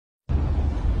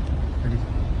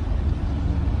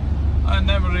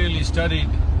never really studied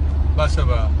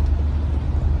Basava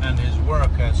and his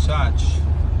work as such,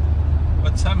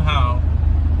 but somehow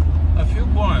a few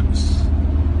poems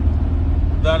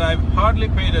that I've hardly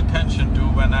paid attention to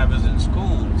when I was in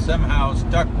school somehow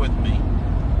stuck with me.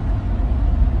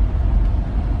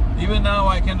 Even now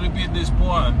I can repeat these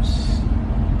poems,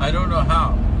 I don't know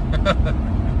how.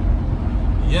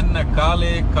 Yenna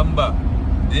kale kamba,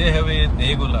 dehave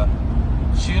degula,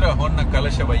 shira honna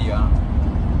kalashavaya.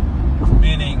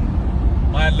 Meaning,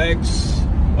 my legs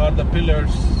are the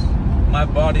pillars, my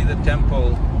body the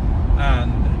temple,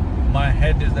 and my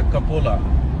head is the cupola.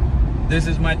 This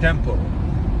is my temple.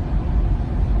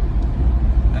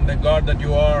 And the God that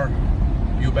you are,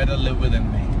 you better live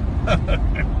within me.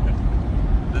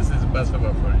 This is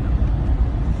Basava for you.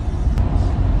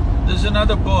 This is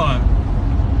another poem,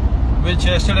 which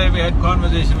yesterday we had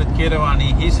conversation with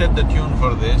Keeravani. He said the tune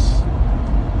for this.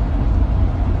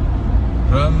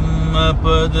 Brahma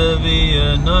padaviya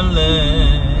nalle,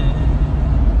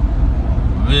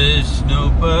 Vishnu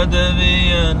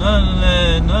padaviya nalle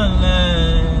nalle,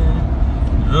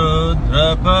 Rudra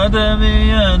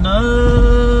padaviya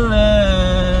nalle,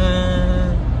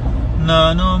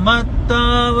 Nanu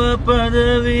mattava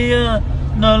padaviya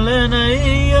nalle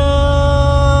naiya,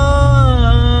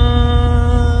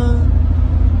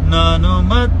 Nanu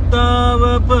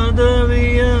mattava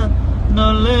padaviya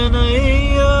nalle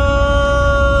naiya.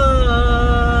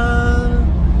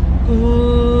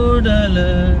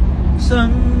 Kudala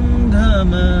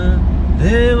Sanghama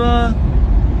Deva